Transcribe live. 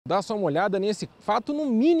Dá só uma olhada nesse fato no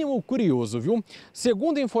mínimo curioso, viu?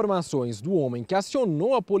 Segundo informações do homem que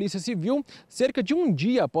acionou a Polícia Civil, cerca de um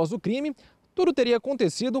dia após o crime, tudo teria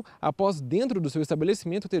acontecido após, dentro do seu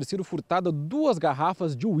estabelecimento, ter sido furtada 2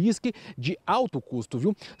 garrafas de uísque de alto custo,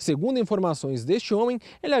 viu? Segundo informações deste homem,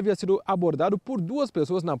 ele havia sido abordado por 2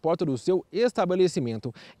 pessoas na porta do seu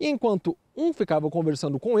estabelecimento. E enquanto um ficava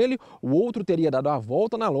conversando com ele, o outro teria dado a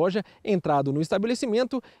volta na loja, entrado no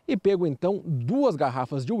estabelecimento e pego então 2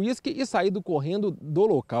 garrafas de uísque e saído correndo do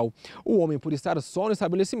local. O homem, por estar só no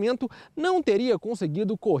estabelecimento, não teria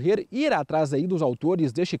conseguido correr e ir atrás aí dos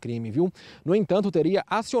autores deste crime, viu? No entanto, teria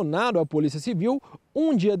acionado a Polícia Civil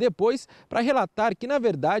um dia depois para relatar que, na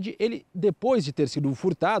verdade, ele, depois de ter sido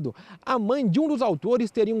furtado, a mãe de um dos autores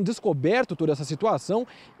teriam descoberto toda essa situação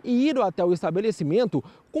e ido até o estabelecimento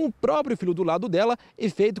com o próprio filho do lado dela e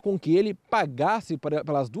feito com que ele pagasse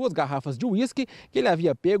pelas 2 garrafas de uísque que ele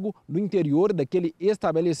havia pego no interior daquele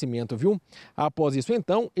estabelecimento, viu? Após isso,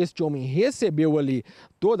 então, este homem recebeu ali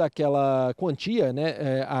toda aquela quantia,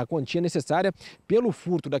 né, a quantia necessária pelo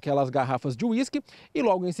furto daquelas garrafas de uísque e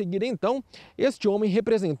logo em seguida, então, este homem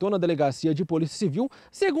representou na delegacia de Polícia Civil,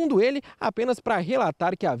 segundo ele, apenas para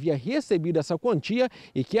relatar que havia recebido essa quantia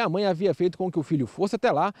e que a mãe havia feito com que o filho fosse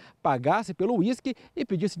até lá, pagasse pelo uísque e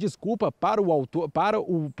pedisse desculpa para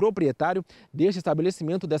o proprietário deste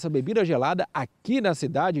estabelecimento, dessa bebida gelada aqui na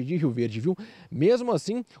cidade de Rio Verde, viu? Mesmo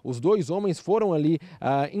assim, os 2 homens foram ali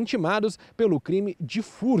intimados pelo crime de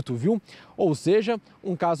furto, viu? Ou seja,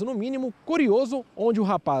 um caso no mínimo curioso, onde o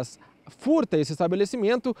rapaz furta esse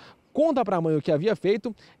estabelecimento, conta para a mãe o que havia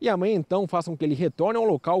feito e a mãe então faz com que ele retorne ao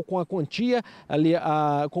local com a quantia ali,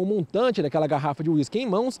 com o montante daquela garrafa de uísque em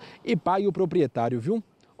mãos e pague o proprietário, viu?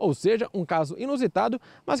 Ou seja, um caso inusitado,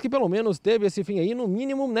 mas que pelo menos teve esse fim aí, no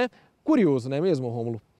mínimo, né, curioso, não é mesmo, Rômulo?